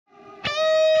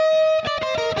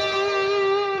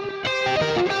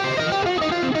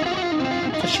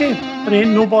shame. There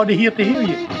ain't nobody here to hear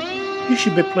you. You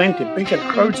should be playing to bigger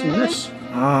crowds than this.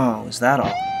 Oh, is that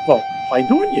all? Well, why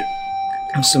don't you?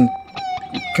 Have some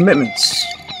commitments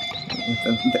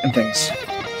and things.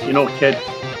 You know, kid,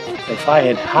 if I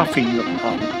had half of your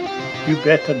time, you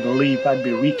better believe I'd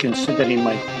be reconsidering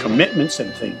my commitments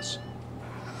and things.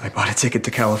 I bought a ticket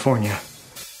to California.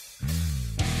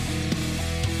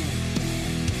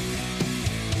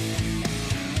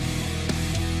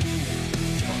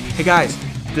 Hey guys,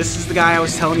 this is the guy I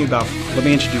was telling you about. Let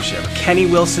me introduce you. Kenny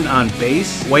Wilson on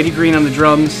bass, Whitey Green on the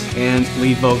drums, and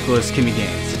lead vocalist Kimmy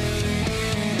Gaines.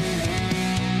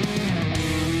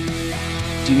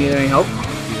 Do you need any help?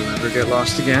 Do you ever get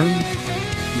lost again?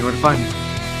 You know where to find me.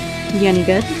 You any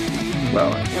good?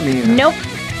 Well, I mean... Nope.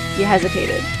 You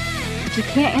hesitated. If you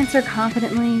can't answer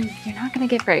confidently, you're not going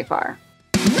to get very far.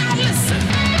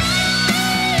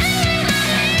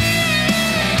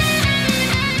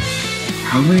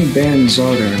 How many bands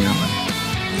are there in LA?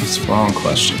 That's the wrong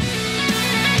question.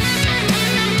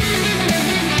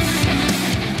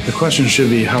 The question should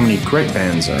be how many great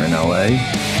bands are in LA?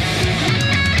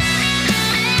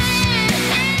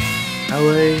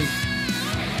 LA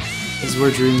is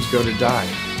where dreams go to die.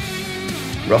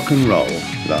 Rock and roll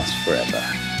lasts forever.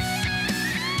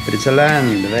 But it's a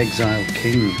land of exiled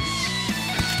kings.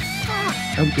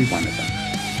 Don't be one of them.